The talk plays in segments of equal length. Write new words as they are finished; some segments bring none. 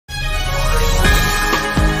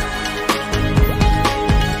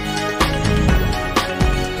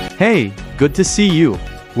Hey, good to see you.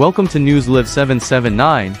 Welcome to News Live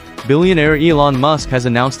 779. Billionaire Elon Musk has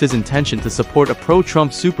announced his intention to support a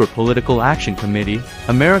pro-Trump Super Political Action Committee,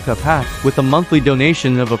 America PAC, with a monthly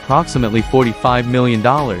donation of approximately $45 million.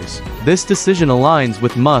 This decision aligns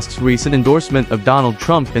with Musk's recent endorsement of Donald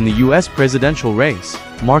Trump in the U.S. presidential race,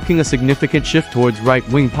 marking a significant shift towards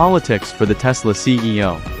right-wing politics for the Tesla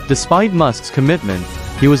CEO. Despite Musk's commitment,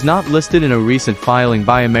 he was not listed in a recent filing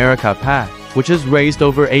by America PAC, which has raised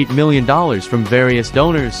over $8 million from various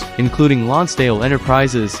donors, including Lonsdale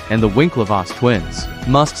Enterprises and the Winklevoss twins.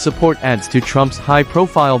 Musk's support adds to Trump's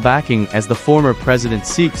high-profile backing as the former president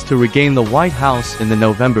seeks to regain the White House in the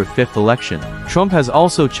November 5th election. Trump has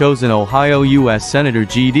also chosen Ohio U.S. Senator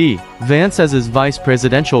J.D. Vance as his vice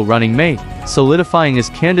presidential running mate, solidifying his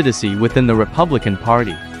candidacy within the Republican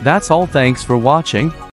Party. That's all, thanks for watching.